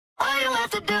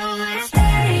have to do is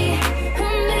stay a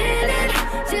minute,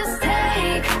 just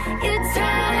take your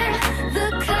time. The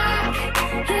clock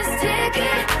is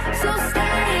ticking, so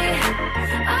stay.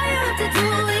 All you have to do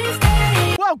is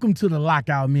stay. Welcome to the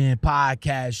Lockoutmen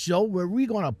podcast show, where we're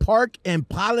going to park and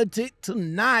politic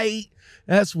tonight.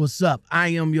 That's what's up. I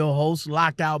am your host,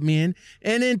 Lockoutmen.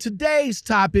 And in today's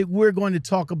topic, we're going to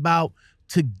talk about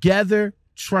Together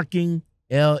Trucking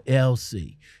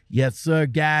LLC. Yes, sir,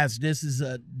 guys. This is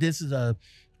a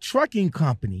trucking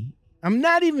company. I'm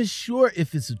not even sure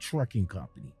if it's a trucking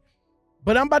company,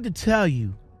 but I'm about to tell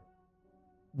you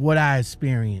what I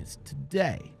experienced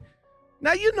today.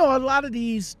 Now, you know, a lot of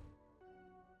these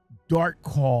dark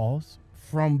calls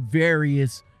from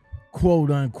various quote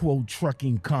unquote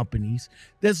trucking companies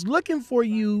that's looking for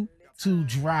you to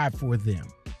drive for them.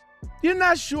 You're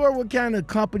not sure what kind of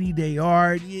company they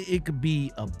are. It could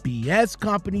be a BS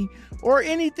company or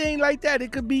anything like that.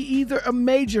 It could be either a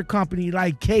major company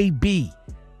like KB.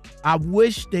 I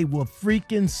wish they would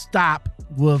freaking stop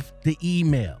with the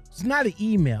email. It's not an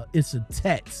email, it's a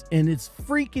text, and it's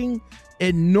freaking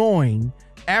annoying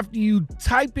after you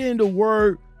type in the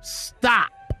word stop.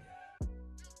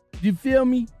 You feel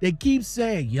me? They keep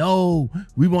saying, yo,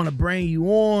 we want to bring you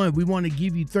on. We want to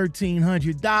give you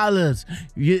 $1,300.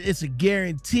 It's a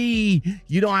guarantee.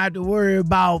 You don't have to worry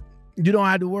about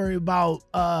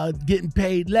getting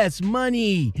paid less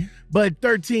money. But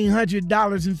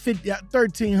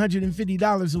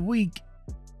 $1,350 a week,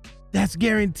 that's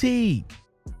guaranteed.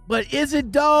 But is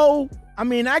it though? I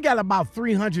mean, I got about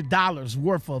 $300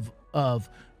 worth of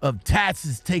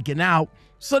taxes taken out.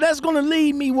 So that's going to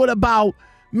leave me with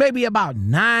maybe about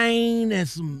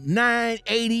 $980,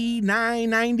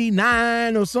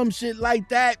 $999 or some shit like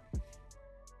that.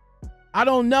 I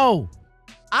don't know.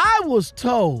 I was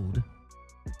told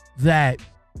that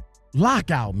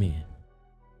Lockoutmen,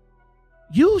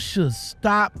 you should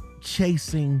stop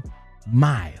chasing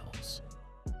miles.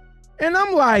 And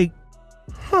I'm like,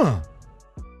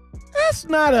 that's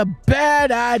not a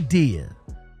bad idea.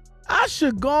 I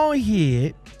should go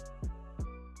ahead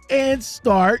and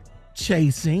start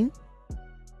chasing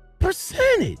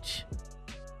percentage.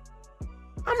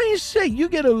 I mean, shit, you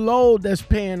get a load that's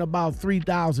paying about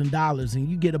 $3,000 and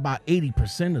you get about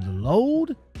 80% of the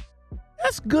load.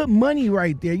 That's good money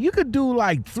right there. You could do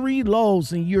like 3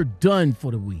 loads and you're done for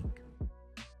the week.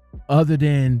 Other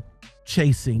than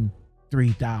chasing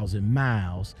 3,000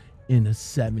 miles in a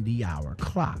 70-hour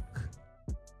clock.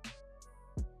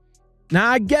 Now,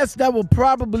 I guess that will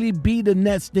probably be the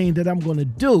next thing that I'm going to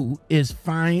do is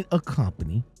find a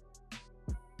company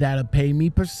that'll pay me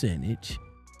percentage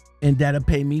and that'll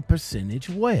pay me percentage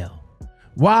well,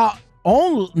 while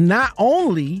not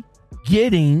only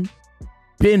getting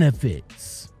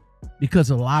benefits, because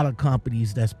a lot of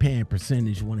companies that's paying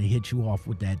percentage want to hit you off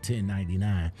with that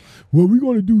 1099. Well, we're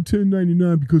going to do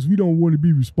 1099 because we don't want to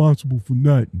be responsible for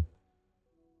nothing.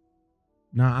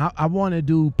 Now, I want to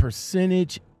do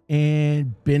percentage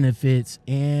and benefits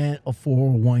and a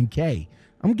 401k.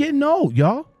 I'm getting old,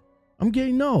 y'all. I'm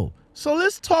getting old. So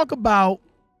let's talk about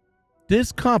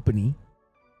this company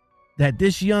that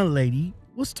this young lady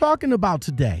was talking about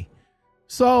today.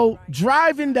 So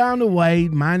driving down the way,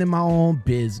 minding my own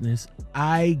business,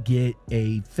 I get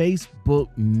a Facebook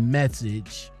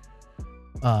message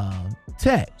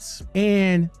text.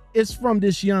 And it's from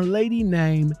this young lady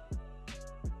named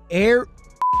Ariana.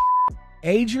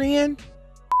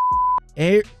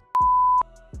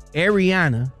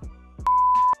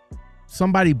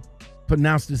 Somebody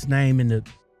pronounce this name in the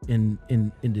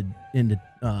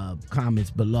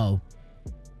comments below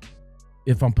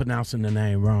if I'm pronouncing the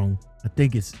name wrong. I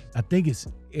think it's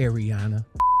Ariana.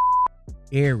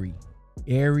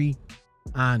 Ariana.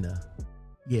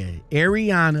 Yeah,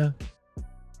 Ariana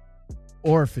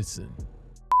Orpheson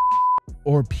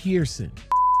or Pearson.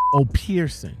 Oh,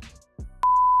 Pearson.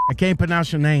 I can't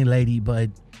pronounce your name, lady,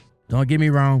 but don't get me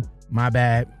wrong. My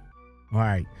bad. All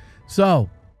right. So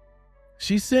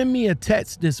she sent me a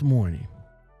text this morning.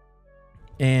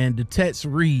 And the text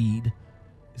read,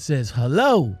 it says,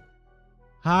 hello.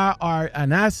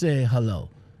 And I said, hello.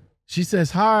 She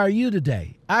says, how are you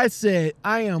today? I said,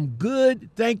 I am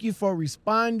good. Thank you for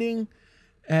responding.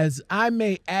 As I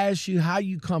may ask you how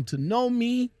you come to know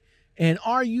me, and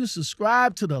are you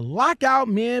subscribed to the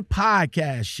Lockoutmen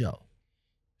podcast show?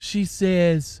 She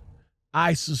says,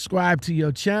 I subscribe to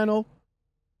your channel.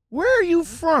 Where are you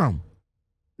from?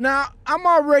 Now, I'm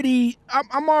already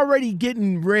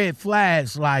getting red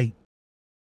flags like,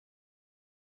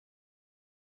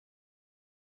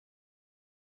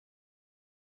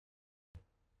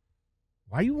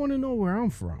 why you want to know where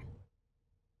I'm from?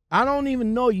 I don't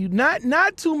even know you.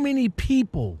 Not too many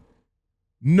people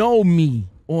know me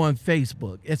on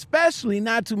Facebook, especially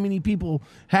not too many people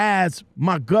has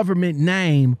my government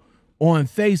name on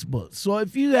Facebook. So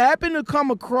if you happen to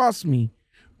come across me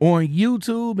on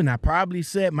YouTube, and I probably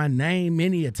said my name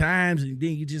many a times, and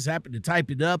then you just happen to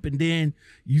type it up, and then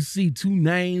you see two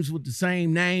names with the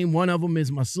same name. One of them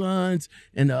is my son's,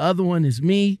 and the other one is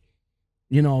me.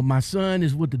 You know, my son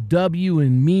is with the W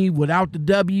and me without the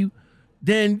W.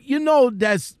 Then you know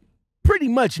that's pretty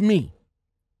much me.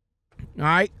 All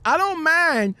right. I don't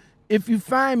mind if you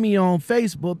find me on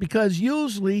Facebook, because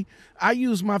usually I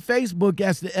use my Facebook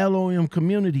as the L.O.M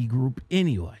community group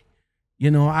anyway. You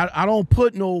know, I don't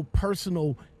put no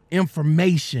personal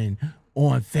information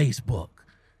on Facebook.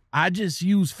 I just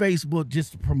use Facebook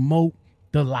just to promote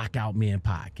the Lockoutmen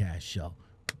podcast show.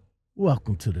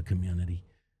 Welcome to the community.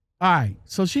 All right.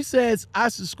 So she says, I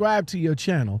subscribe to your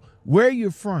channel. Where you're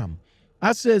from?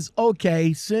 I says,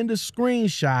 okay, send a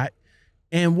screenshot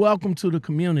and welcome to the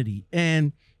community.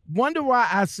 And wonder why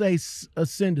I say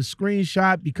send a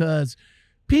screenshot, because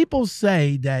people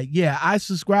say that, yeah, I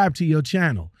subscribe to your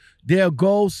channel. They'll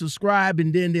go subscribe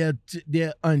and then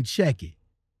they'll uncheck it,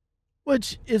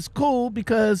 which is cool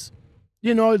because,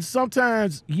 you know,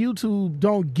 sometimes YouTube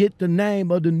don't get the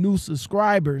name of the new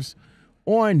subscribers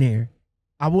on there.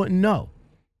 I wouldn't know.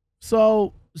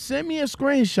 So send me a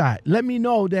screenshot. Let me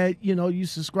know that, you know, you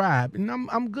subscribe, and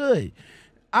I'm good.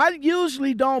 I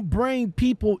usually don't bring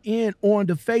people in on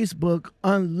the Facebook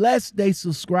unless they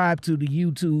subscribe to the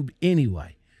YouTube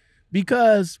anyway,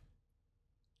 because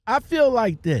I feel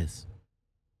like this.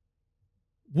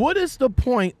 What is the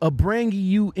point of bringing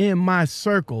you in my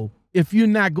circle if you're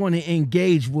not going to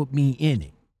engage with me in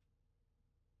it?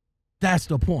 That's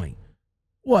the point.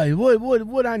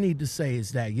 What I need to say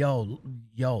is that, yo,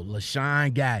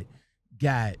 LaShawn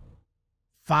got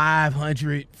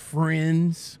 500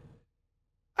 friends.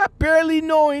 I barely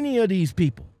know any of these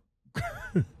people.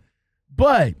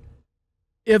 But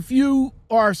if you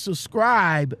are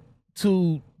subscribed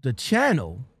to the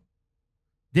channel,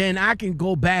 then I can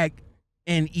go back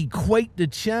and equate the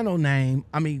channel name.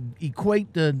 I mean,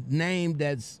 equate the name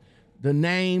that's the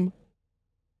name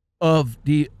of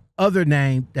the other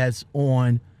name that's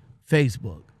on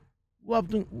Facebook.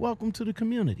 Welcome to the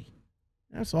community.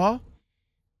 That's all.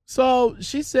 So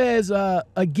she says,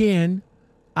 again,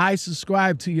 I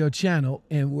subscribe to your channel,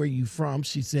 and where you from?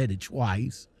 She said it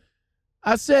twice.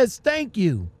 I says, thank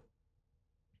you.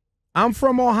 I'm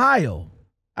from Ohio.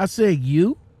 I said,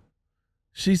 you?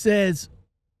 She says,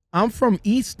 I'm from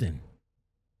Easton.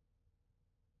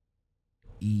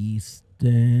 Easton,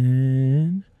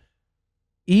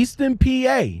 PA.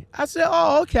 I said,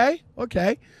 oh,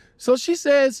 okay. So she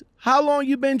says, how long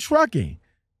you been trucking?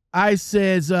 I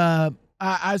says, I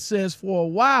says, for a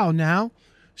while now.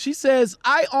 She says,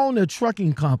 I own a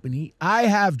trucking company. I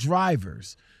have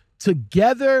drivers.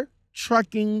 Together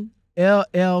Trucking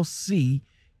LLC,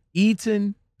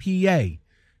 Eaton, PA.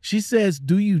 She says,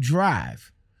 do you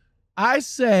drive? I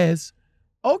says,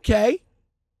 okay.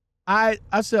 I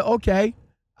said, okay.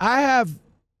 I have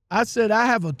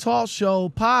a talk show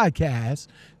podcast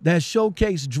that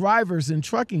showcase drivers in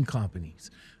trucking companies.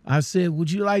 I said,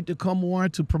 would you like to come on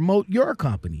to promote your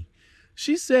company?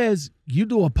 She says, you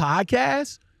do a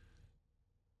podcast?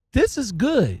 This is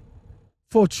good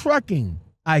for trucking,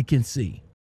 I can see.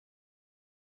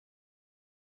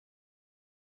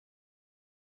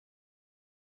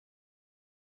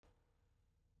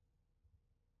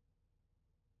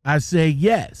 I say,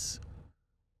 yes.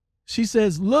 She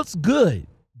says, looks good.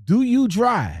 Do you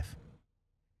drive?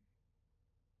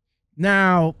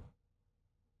 Now,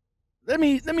 let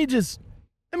me just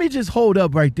hold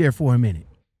up right there for a minute.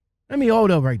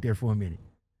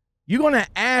 You're going to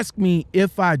ask me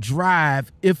if I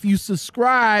drive if you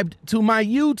subscribed to my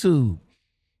YouTube.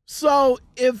 So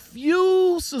if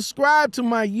you subscribe to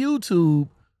my YouTube,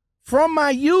 from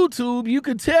my YouTube, you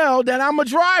could tell that I'm a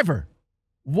driver.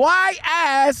 Why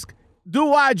ask,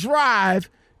 do I drive,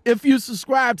 if you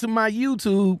subscribe to my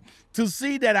YouTube to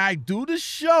see that I do the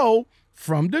show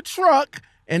from the truck,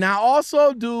 and I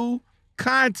also do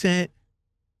content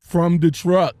from the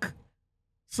truck.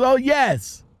 So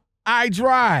yes, I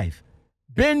drive.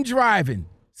 Been driving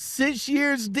 6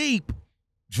 years deep.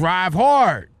 Drive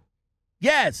hard.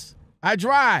 Yes, I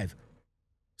drive.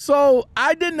 So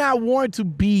I did not want to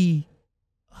be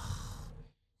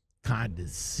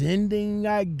condescending,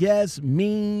 I guess,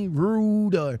 mean,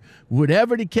 rude, or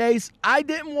whatever the case. I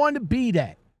didn't want to be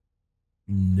that.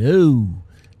 No.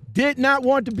 Did not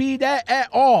want to be that at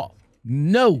all.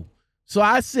 No. So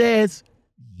I says,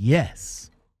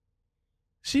 yes.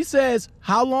 She says,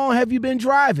 how long have you been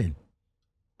driving?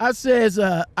 I says,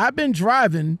 I've been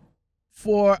driving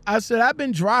I've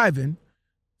been driving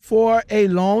for a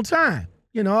long time.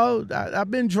 You know,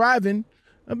 I've been driving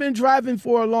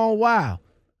for a long while.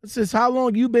 I says, how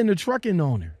long you been a trucking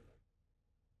owner?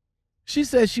 She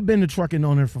says she been a trucking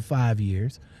owner for 5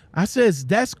 years. I says,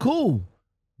 that's cool.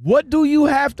 What do you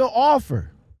have to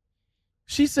offer?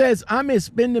 She says, I'm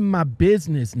expanding my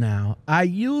business now. I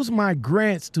use my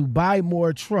grants to buy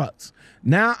more trucks.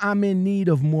 Now I'm in need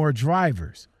of more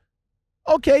drivers.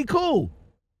 Okay, cool.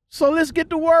 So let's get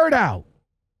the word out.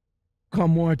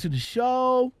 Come on to the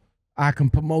show. I can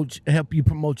help you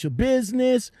promote your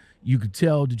business. You can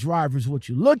tell the drivers what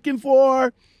you're looking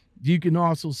for. You can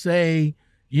also say,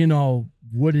 you know,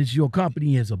 what is your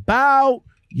company is about,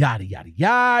 yada, yada,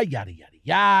 yada, yada, yada,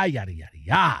 yada, yada, yada,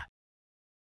 yada.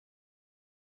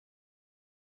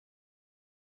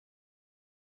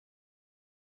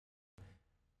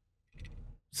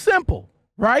 Simple,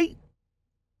 right?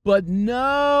 But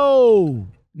no,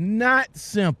 not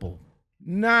simple.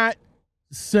 Not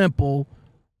simple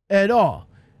at all.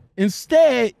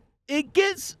 Instead, it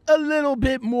gets a little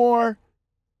bit more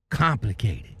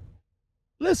complicated.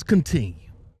 Let's continue.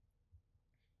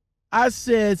 I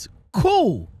says,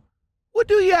 cool. What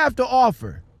do you have to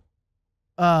offer?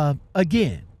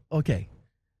 Again, okay.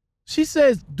 She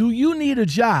says, do you need a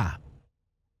job?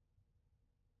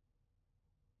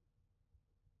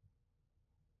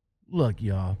 Look,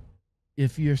 y'all,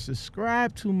 if you're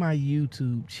subscribed to my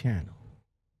YouTube channel,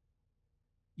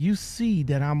 you see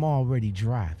that I'm already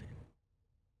driving.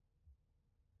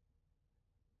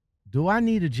 Do I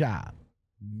need a job?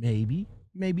 Maybe,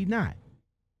 maybe not.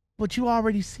 But you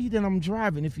already see that I'm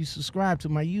driving if you subscribe to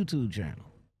my YouTube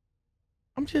channel.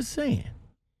 I'm just saying.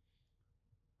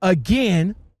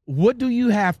 Again, what do you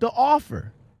have to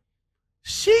offer?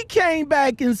 She came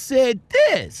back and said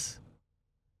this.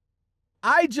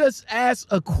 I just asked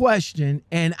a question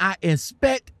and I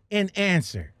expect an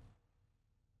answer.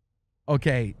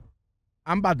 Okay,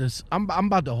 I'm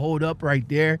about to hold up right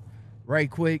there, right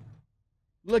quick.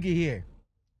 Look at here.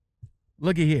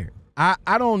 Look at here.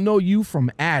 I don't know you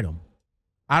from Adam.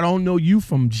 I don't know you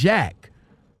from Jack.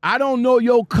 I don't know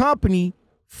your company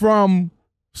from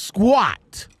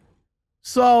squat.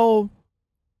 So,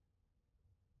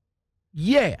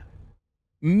 yeah.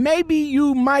 Maybe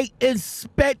you might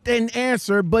expect an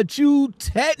answer, but you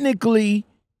technically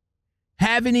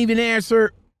haven't even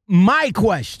answered my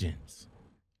questions.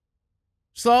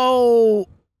 So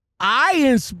I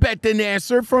expect an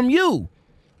answer from you.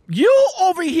 You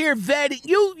over here vetting,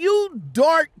 you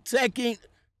dark teching,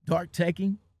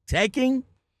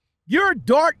 you're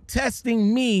dark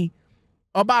testing me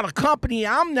about a company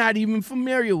I'm not even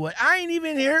familiar with.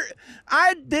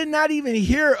 I did not even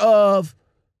hear of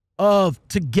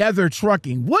Together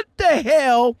Trucking. What the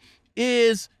hell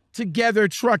is Together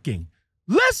Trucking?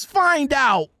 Let's find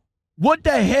out what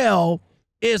the hell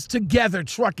is Together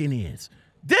Trucking is.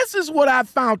 This is what I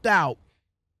found out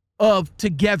of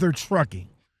Together Trucking.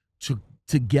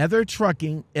 Together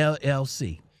Trucking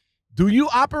LLC. Do you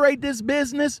operate this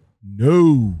business?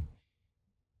 No.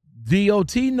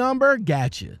 DOT number?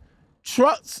 Gotcha.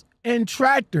 Trucks and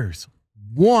tractors?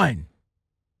 1.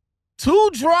 2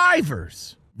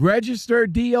 drivers.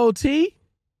 Registered DOT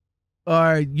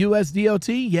or US DOT,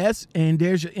 yes, and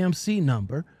there's your MC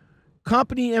number.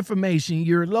 Company information,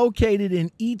 you're located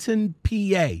in Eaton,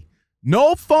 PA.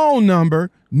 No phone number,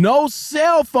 no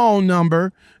cell phone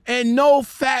number, and no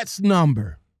fax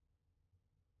number.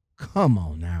 Come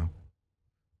on now.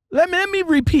 Let me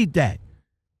repeat that.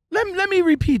 Let me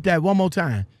repeat that one more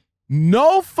time.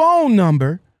 No phone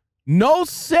number, no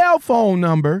cell phone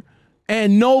number,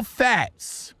 and no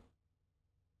fax.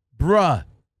 Bruh,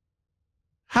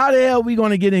 how the hell are we going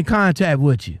to get in contact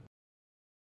with you?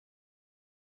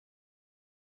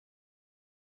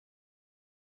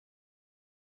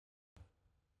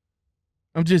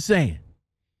 I'm just saying.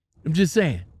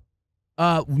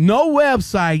 No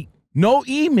website, no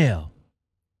email.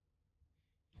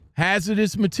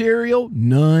 Hazardous material,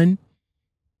 none.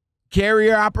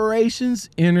 Carrier operations,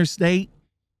 interstate.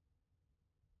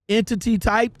 Entity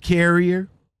type, carrier.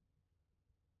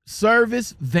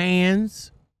 Service,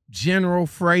 vans, general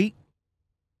freight.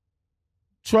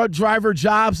 Truck driver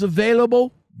jobs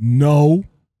available? No.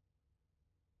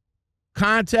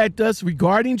 Contact us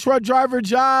regarding truck driver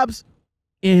jobs?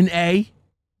 NA.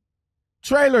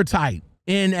 Trailer type?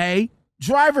 NA.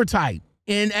 Driver type?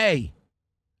 NA.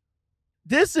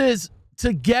 This is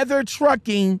Together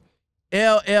Trucking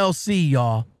LLC,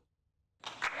 y'all.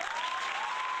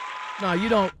 No, you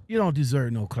don't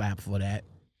deserve no clap for that.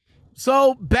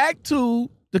 So back to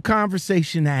the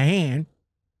conversation at hand.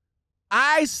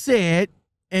 I said,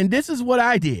 and this is what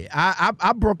I did.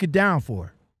 I broke it down for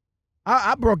her.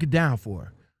 I broke it down for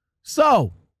her.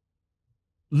 So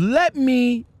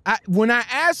when I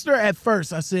asked her at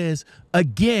first, I says,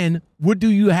 again, what do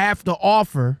you have to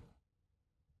offer?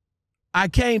 I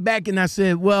came back and I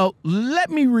said, well, let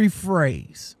me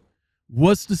rephrase.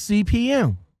 What's the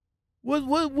CPM?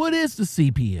 What is the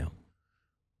CPM?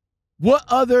 What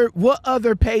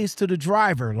other pays to the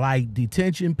driver, like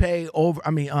detention pay,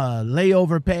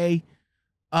 layover pay?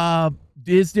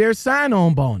 Is there a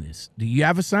sign-on bonus? Do you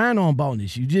have a sign-on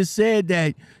bonus? You just said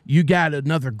that you got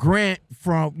another grant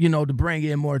from, to bring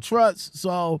in more trucks.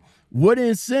 So what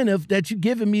incentive that you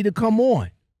giving me to come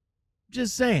on?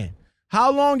 Just saying.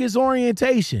 How long is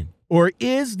orientation? Or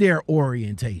is there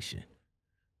orientation?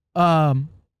 What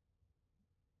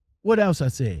else I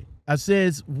said? I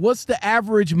says, what's the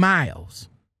average miles?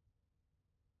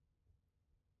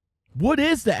 What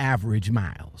is the average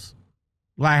miles?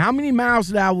 Like, how many miles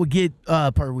that I would get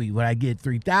per week? Would I get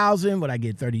 3,000? Would I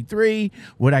get 33?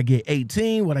 Would I get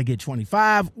 18? Would I get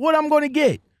 25? What I'm going to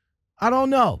get? I don't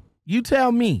know. You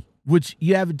tell me, which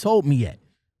you haven't told me yet.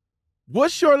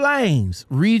 What's your lanes?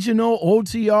 Regional,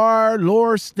 OTR,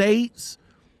 lower states?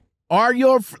 Are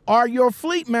your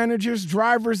fleet managers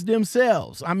drivers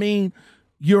themselves? I mean,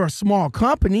 you're a small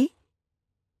company.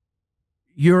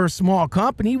 You're a small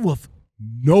company with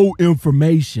no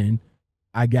information,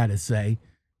 I gotta say.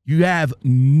 You have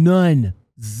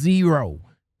zero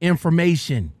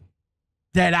information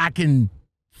that I can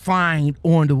find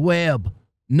on the web.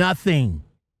 Nothing.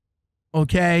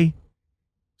 Okay?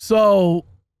 So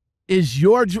is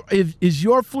your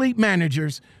fleet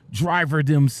managers driver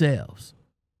themselves?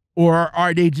 Or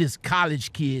are they just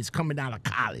college kids coming out of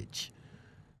college?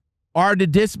 Are the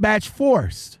dispatch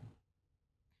forced?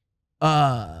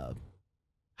 How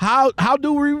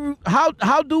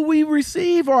do we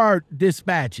receive our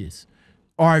dispatches?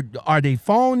 Are they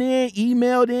phoned in,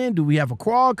 emailed in? Do we have a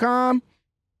Qualcomm? I'm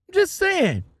just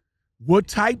saying, what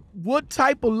type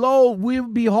of load we'll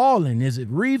be hauling? Is it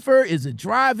reefer? Is it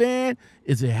drive-in?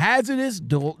 Is it hazardous?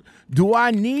 Do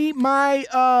I need my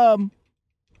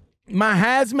my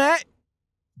hazmat?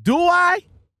 Do I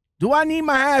need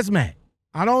my hazmat?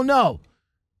 I don't know.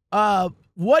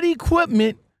 What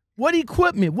equipment?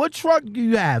 What truck do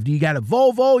you have? Do you got a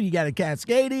Volvo? You got a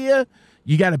Cascadia?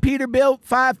 You got a Peterbilt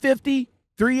 550,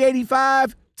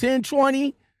 385,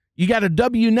 1020? You got a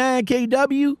W9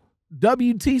 KW,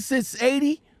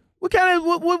 WT680?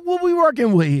 What we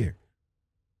working with here?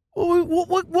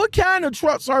 What kind of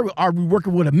trucks are we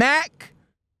working with? A Mack?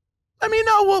 Let me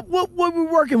know what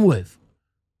we're working with.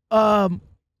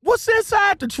 What's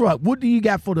inside the truck? What do you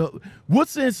got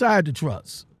what's inside the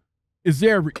trucks? Is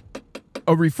there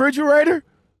a refrigerator?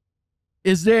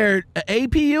 Is there an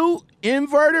APU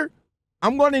inverter?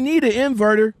 I'm going to need an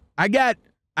inverter. I got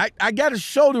a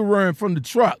shoulder run from the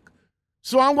truck,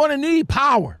 so I'm going to need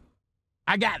power.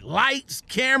 I got lights,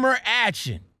 camera,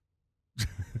 action.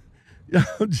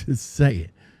 I'm just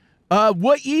saying.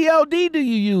 What ELD do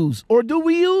you use, or do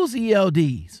we use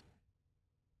ELDs?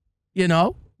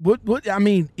 What I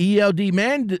mean, ELD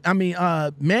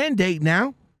mandate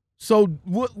now. So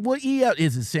what ELD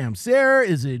is it? Samsara?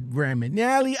 Is it Graham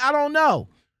McNally? I don't know.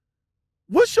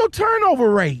 What's your turnover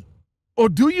rate, or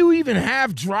do you even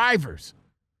have drivers?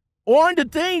 On the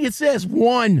thing it says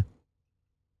one.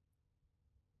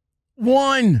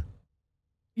 You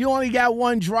only got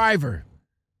one driver.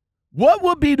 What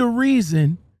would be the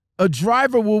reason a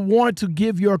driver would want to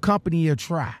give your company a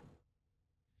try?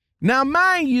 Now,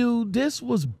 mind you, this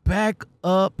was back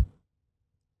up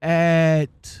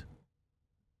at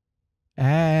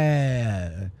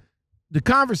the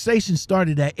conversation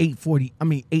started at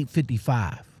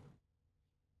 8:55.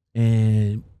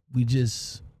 And we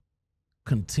just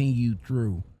continued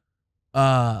through.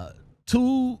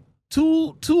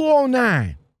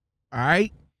 209. All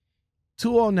right?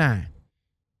 209.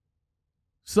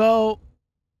 So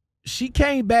she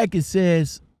came back and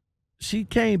says,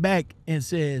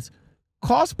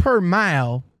 cost per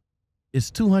mile is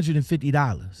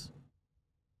 $250.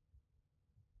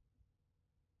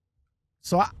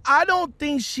 So I don't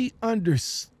think she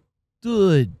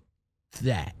understood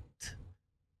that.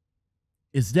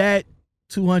 Is that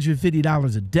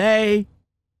 $250 a day?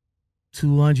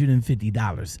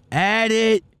 $250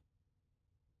 added?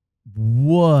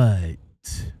 What?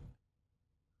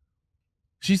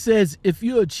 She says if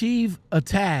you achieve a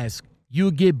task, you'll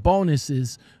get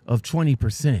bonuses of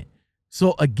 20%.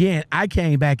 So again, I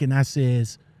came back and I said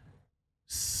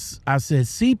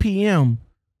CPM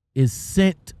is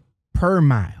cent per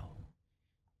mile.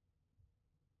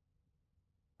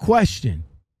 Question: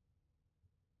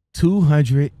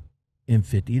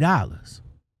 $250.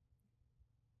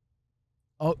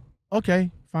 Oh,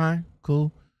 okay, fine.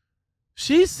 Cool.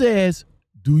 She says,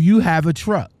 do you have a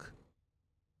truck?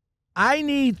 I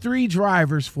need 3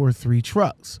 drivers for 3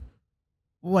 trucks.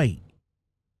 Wait.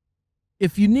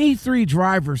 If you need 3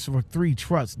 drivers for 3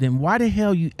 trucks, then why the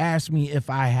hell you ask me if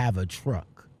I have a truck?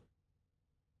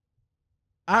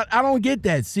 I don't get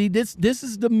that. See, this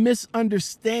is the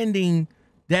misunderstanding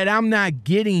that I'm not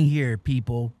getting here,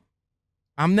 people.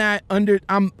 I'm not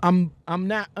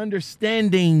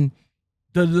understanding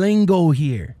the lingo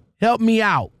here. Help me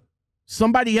out.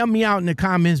 Somebody help me out in the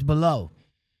comments below.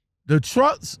 The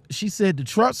trucks, she said, the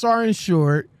trucks are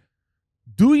insured.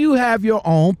 Do you have your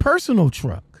own personal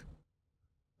truck?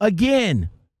 Again,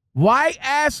 why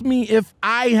ask me if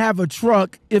I have a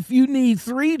truck if you need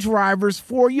 3 drivers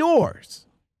for yours?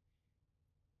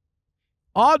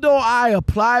 Although I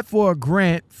applied for a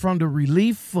grant from the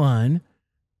Relief Fund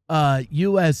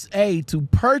USA to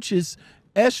purchase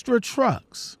extra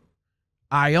trucks,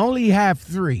 I only have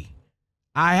 3.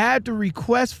 I had to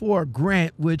request for a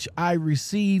grant which I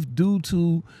received due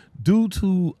to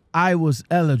I was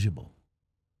eligible.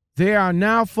 They are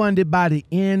now funded by the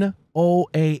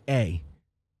NOAA.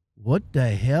 What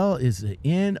the hell is the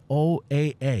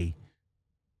NOAA?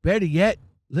 Better yet,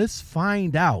 let's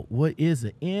find out what is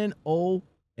the NOAA.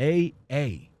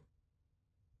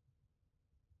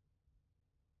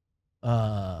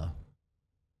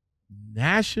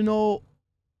 National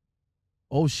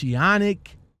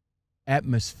Oceanic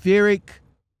Atmospheric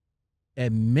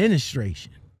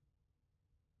Administration.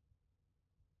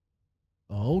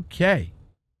 Okay.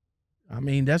 I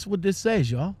mean, that's what this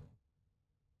says, y'all.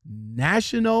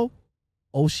 National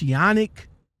Oceanic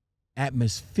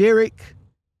Atmospheric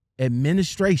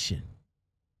Administration.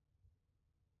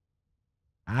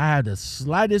 I had the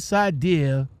slightest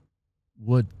idea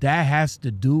what that has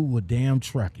to do with damn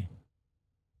trucking.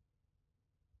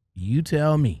 You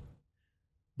tell me.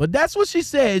 But that's what she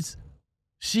says.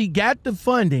 She got the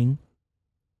funding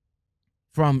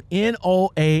from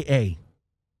NOAA.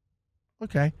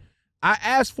 Okay. I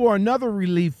asked for another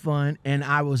relief fund and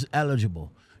I was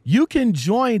eligible. You can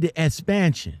join the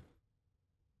expansion.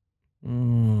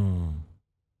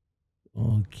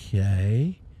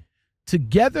 Okay.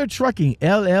 Together Trucking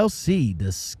LLC,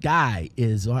 the sky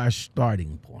is our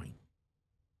starting point.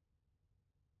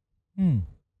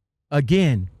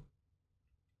 Again,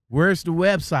 where's the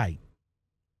website?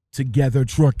 Together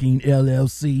Trucking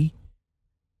LLC.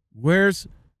 Where,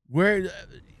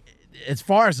 as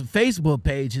far as the Facebook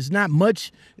page, it's not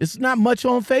much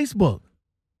on Facebook.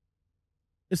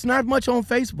 It's not much on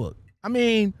Facebook. I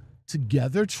mean,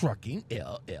 Together Trucking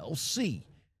LLC.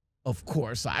 Of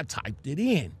course, I typed it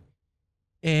in.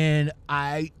 And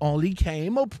I only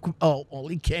came up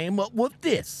with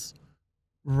this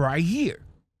right here.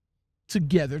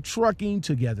 Together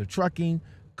Trucking,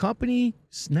 company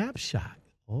snapshot.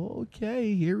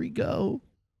 Okay, here we go.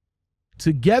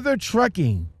 Together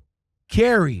Trucking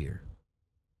Carrier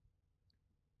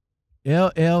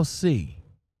LLC.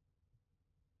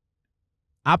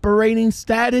 Operating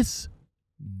status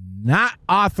not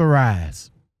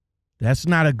authorized. That's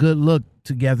not a good look.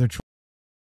 Together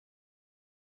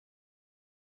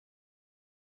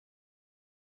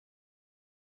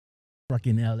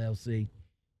Trucking LLC.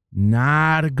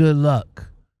 Not a good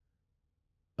look.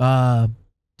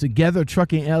 Together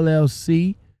Trucking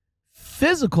LLC.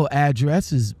 Physical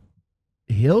address is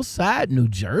Hillside, New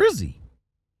Jersey.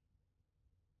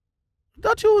 I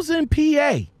thought you was in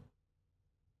PA.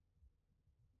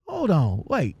 Hold on,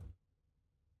 wait.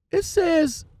 It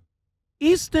says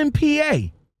Eastern PA.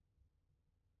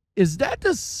 Is that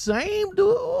the same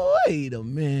dude? Wait a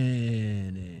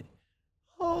minute.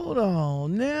 Hold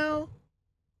on now.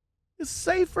 It's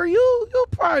safe for you. You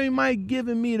probably might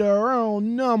giving me the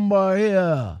wrong number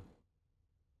here.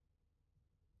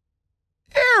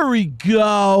 Here we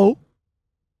go.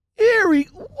 Wait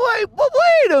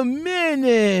a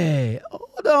minute.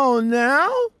 Hold on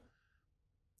now.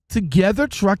 Together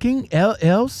Trucking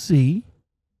LLC.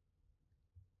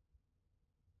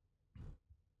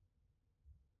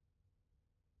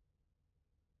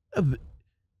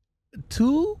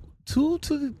 Two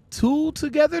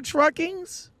Together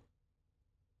Truckings?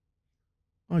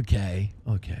 Okay.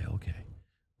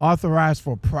 Authorized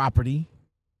for property.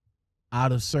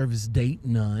 Out of service date,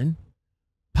 none.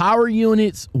 Power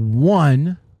units,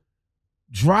 1.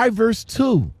 Drivers,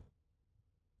 2.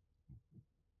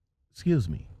 Excuse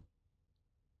me.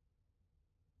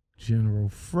 General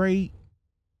freight.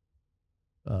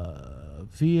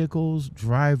 Vehicles,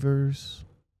 drivers.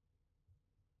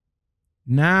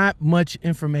 Not much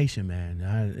information, man.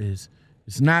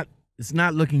 It's not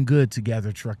looking good.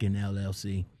 Together Trucking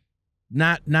LLC.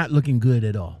 Not looking good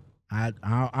at all. I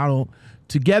don't.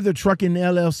 Together Trucking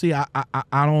LLC.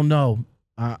 I don't know.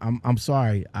 I'm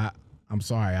sorry. I'm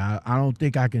sorry. I don't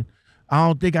think I can. I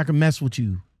don't think I can mess with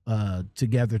you.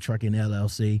 Together Trucking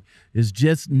LLC. It's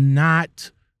just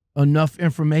not enough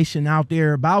information out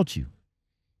there about you.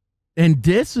 And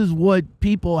this is what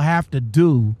people have to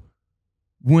do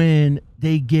when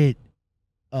they get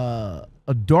a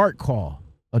dark call,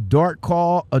 a dark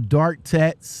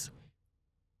text.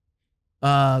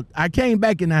 I came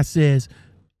back and I says,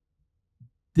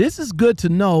 this is good to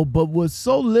know, but with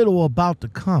so little about the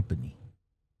company.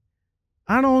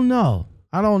 I don't know.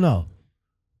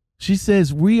 She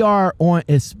says, we are on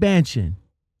expansion.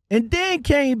 And then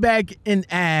came back and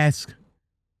asked,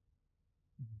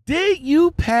 did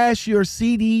you pass your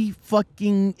CD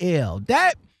fucking L?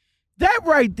 That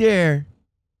right there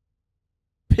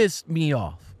pissed me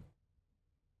off.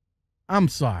 I'm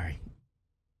sorry.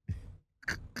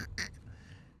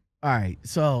 All right,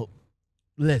 so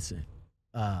listen,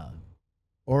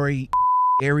 Ariana,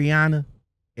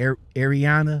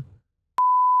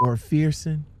 or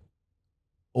Pearson.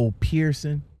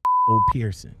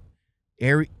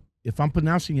 If I'm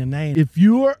pronouncing your name, if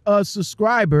you're a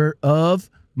subscriber of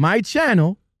my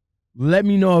channel, let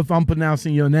me know if I'm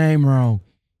pronouncing your name wrong,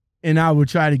 and I will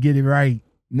try to get it right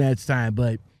next time.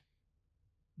 But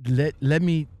let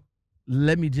me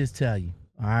just tell you,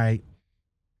 all right,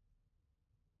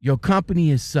 your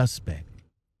company is suspect.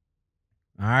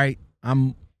 All right,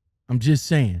 I'm just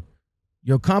saying,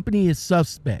 your company is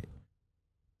suspect,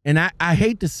 and I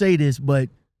hate to say this, but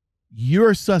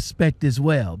you're suspect as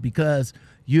well, because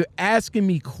you're asking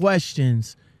me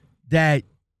questions that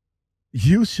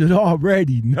you should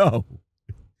already know.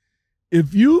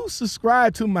 If you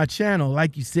subscribe to my channel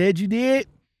like you said you did,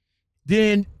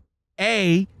 then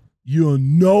A, you'll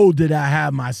know that I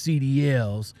have my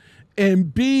CDLs,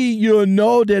 and B, you'll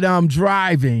know that I'm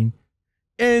driving,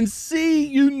 and C,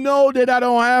 you know that I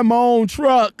don't have my own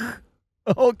truck.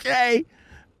 Okay?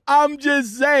 I'm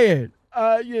just saying,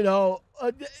 let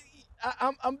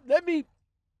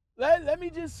me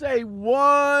just say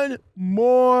one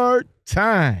more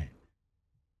time.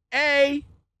 A,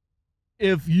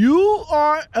 if you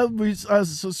are a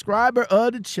subscriber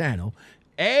of the channel,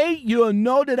 A, you'll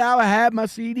know that I have my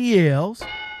CDLs.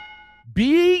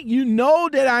 B, you know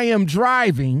that I am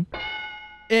driving.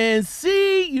 And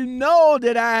C, you know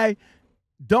that I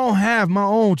don't have my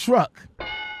own truck.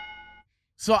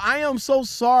 So I am so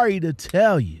sorry to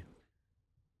tell you.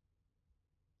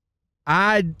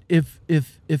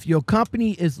 If your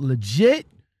company is legit,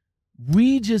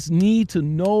 we just need to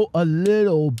know a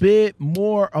little bit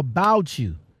more about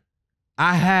you.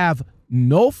 I have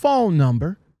no phone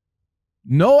number,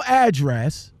 no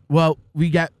address. Well,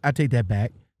 I take that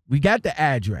back. We got the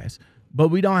address, but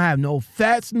we don't have no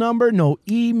fax number, no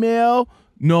email,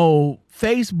 no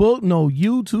Facebook, no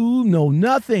YouTube, no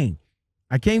nothing.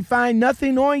 I can't find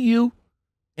nothing on you.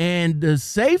 And the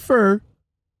safer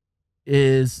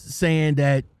is saying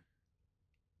that,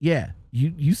 yeah,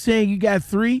 you saying you got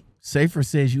 3, safer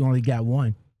says you only got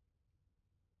 1.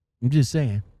 I'm just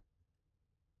saying.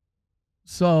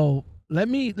 So let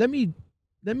me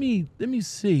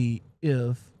see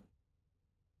if,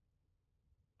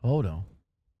 hold on.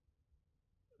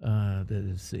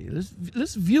 Let's see.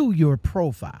 Let's view your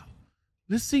profile.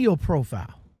 Let's see your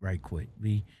profile right quick.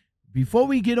 Before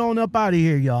we get on up out of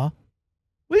here, y'all,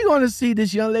 we're going to see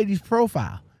this young lady's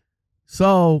profile.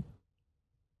 So,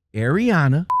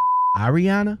 Ariana,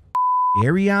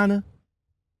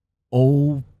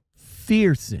 O.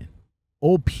 Pearson,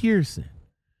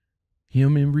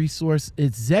 human resource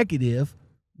executive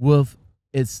with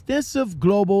extensive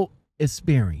global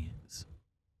experience.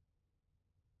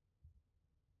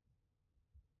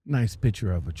 Nice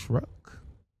picture of a truck.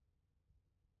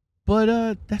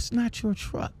 But that's not your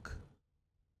truck.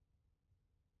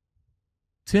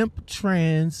 Temp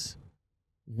Trans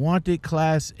wanted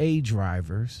Class A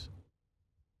drivers.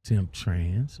 Temp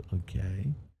Trans, okay.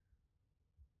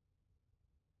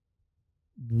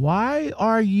 Why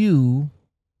are you?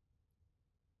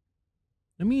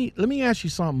 Let me ask you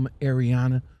something,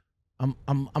 Ariana.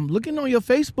 I'm looking on your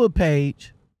Facebook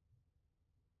page,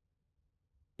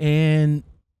 and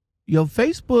your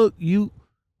Facebook,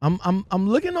 I'm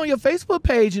looking on your Facebook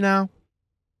page now.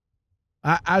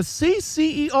 I see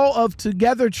CEO of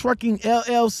Together Trucking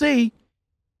LLC.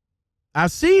 I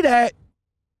see that,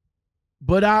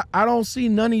 but I don't see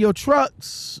none of your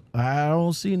trucks. I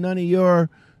don't see none of your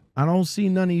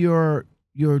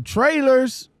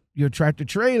trailers, your tractor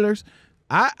trailers.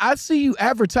 I see you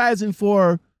advertising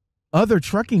for other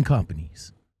trucking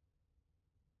companies.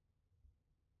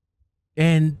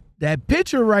 And that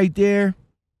picture right there,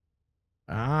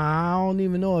 I don't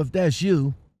even know if that's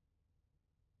you.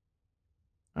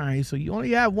 All right, so you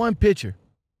only have one picture.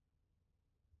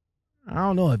 I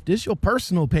don't know if this your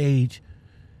personal page.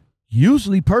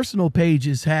 Usually personal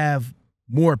pages have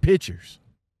more pictures.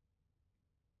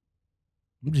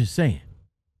 I'm just saying.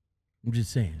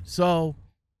 So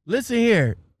listen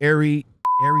here,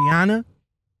 Ariana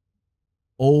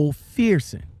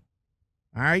O'Fearson.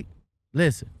 All right,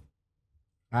 listen.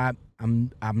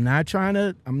 I'm not trying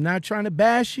to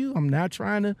bash you. I'm not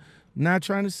trying to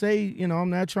say, you know, I'm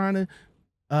not trying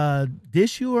to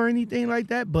dish you or anything like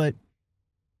that, but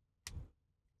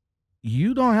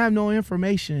you don't have no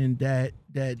information that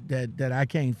I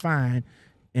can't find.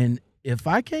 And if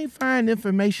I can't find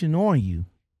information on you,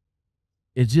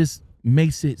 it just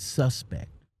makes it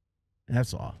suspect.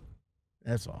 That's all.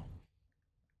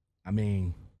 I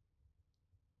mean,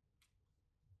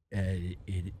 it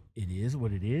is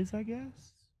what it is, I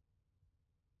guess.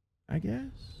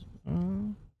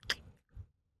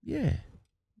 Yeah,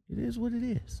 it is what it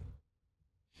is.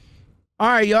 All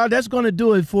right, y'all, that's going to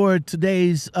do it for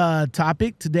today's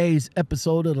topic, today's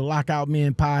episode of the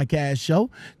Lockoutmen podcast show.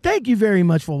 Thank you very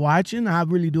much for watching. I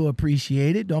really do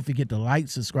appreciate it. Don't forget to like,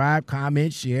 subscribe,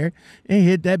 comment, share, and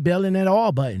hit that bell and that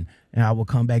all button. And I will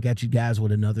come back at you guys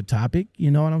with another topic. You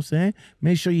know what I'm saying?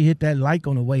 Make sure you hit that like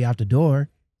on the way out the door.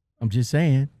 I'm just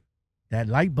saying that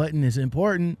like button is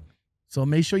important. So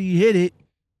make sure you hit it.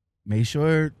 Make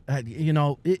sure, I'm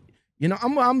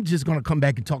just going to come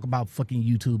back and talk about fucking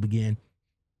YouTube again.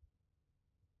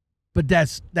 But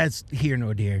that's here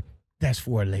nor there. That's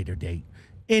for a later date.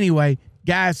 Anyway,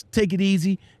 guys, take it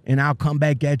easy, and I'll come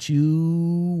back at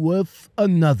you with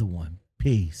another one.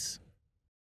 Peace.